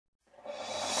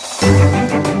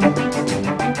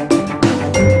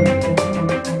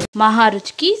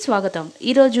మహారుచికి స్వాగతం.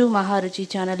 ఈరోజు మహారుచి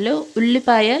ఛానల్లో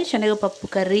ఉల్లిపాయ శనగపప్పు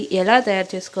కర్రీ ఎలా తయారు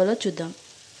చేసుకోవాలో చూద్దాం.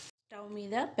 స్టవ్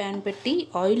మీద ప్యాన్ పెట్టి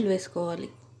ఆయిల్ వేసుకోవాలి.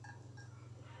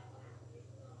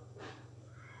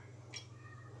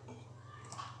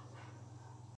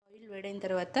 ఆయిల్ వేడైన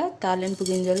తర్వాత తాలింపు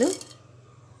గింజలు,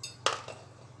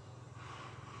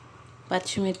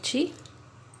 పచ్చిమిర్చి,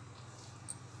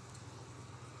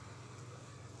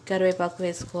 కరివేపాకు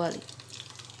వేసుకోవాలి.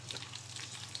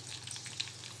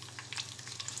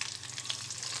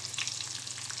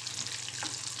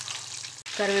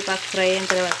 కరివేపాకు ఫ్రై అయిన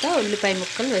తర్వాత ఉల్లిపాయ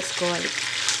ముక్కలు వేసుకోవాలి.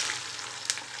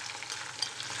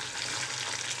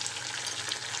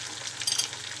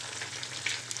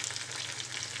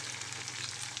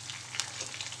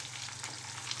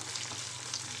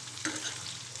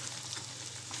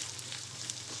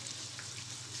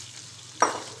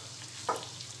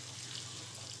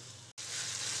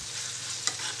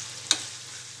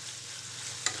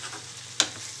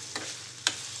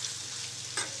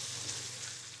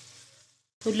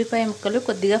 ఉల్లిపాయ ముక్కలు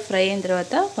కొద్దిగా ఫ్రై అయిన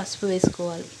తర్వాత పసుపు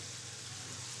వేసుకోవాలి.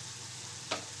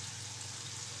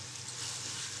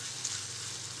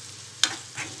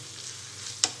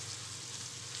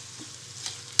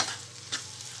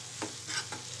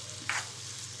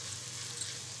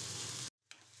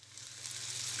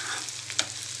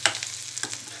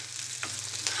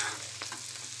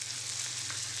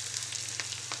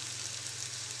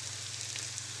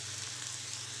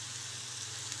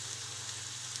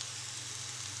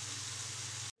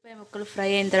 ఉల్లిపాయ ముక్కలు ఫ్రై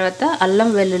అయిన తర్వాత అల్లం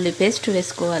వెల్లుల్లి పేస్ట్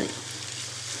వేసుకోవాలి.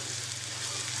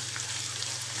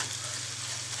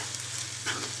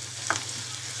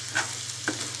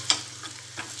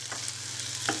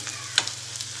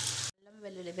 అల్లం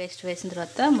వెల్లుల్లి పేస్ట్ వేసిన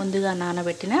తర్వాత ముందుగా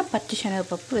నానబెట్టిన పచ్చి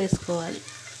శనగపప్పు వేసుకోవాలి.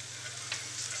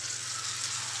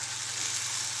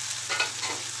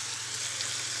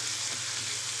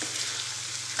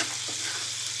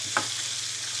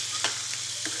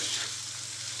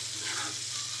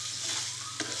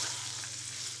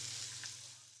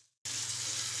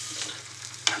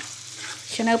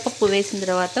 శనగపప్పు వేసిన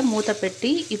తర్వాత మూత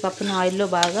పెట్టి ఈ పప్పును ఆయిల్లో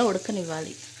బాగా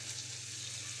ఉడకనివ్వాలి.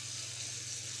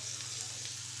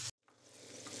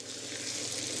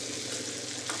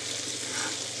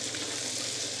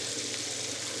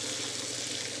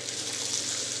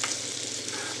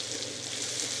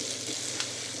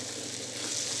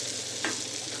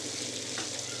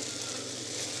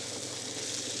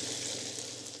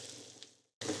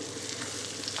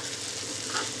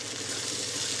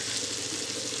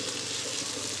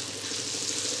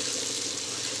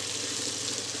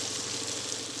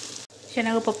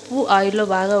 శనగపప్పు ఆయిల్లో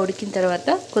బాగా ఉడికిన తర్వాత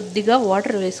కొద్దిగా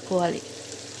వాటర్ వేసుకోవాలి.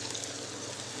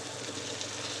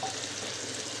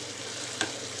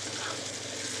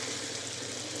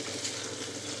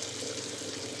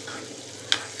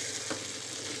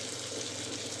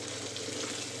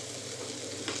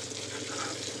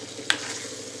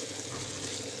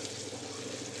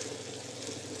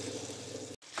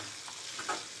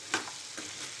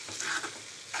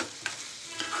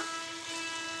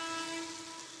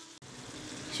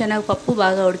 శనగపప్పు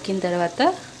బాగా ఉడికిన తర్వాత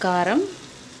కారం,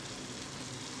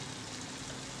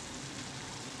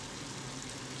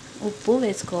 ఉప్పు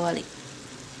వేసుకోవాలి.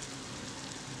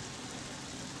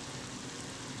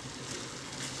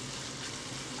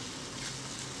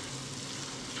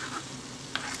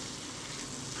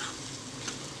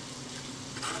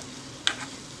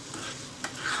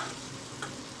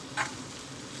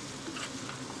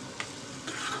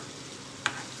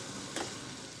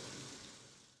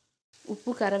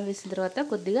 ఉప్పు కారం వేసిన తర్వాత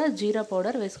కొద్దిగా జీరా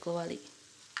పౌడర్ వేసుకోవాలి.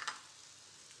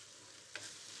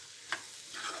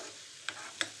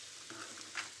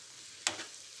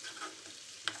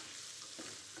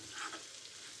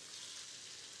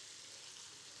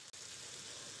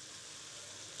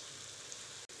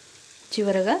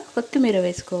 చివరగా కొత్తిమీర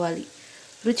వేసుకోవాలి.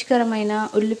 రుచికరమైన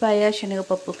ఉల్లిపాయ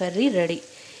శనగపప్పు కర్రీ రెడీ.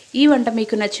 ఈ వంట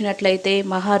మీకు నచ్చినట్లయితే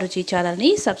మహారుచి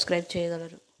ఛానల్ని సబ్స్క్రైబ్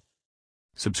చేయగలరు.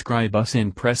 Subscribe us and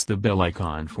press the bell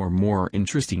icon for more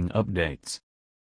interesting updates.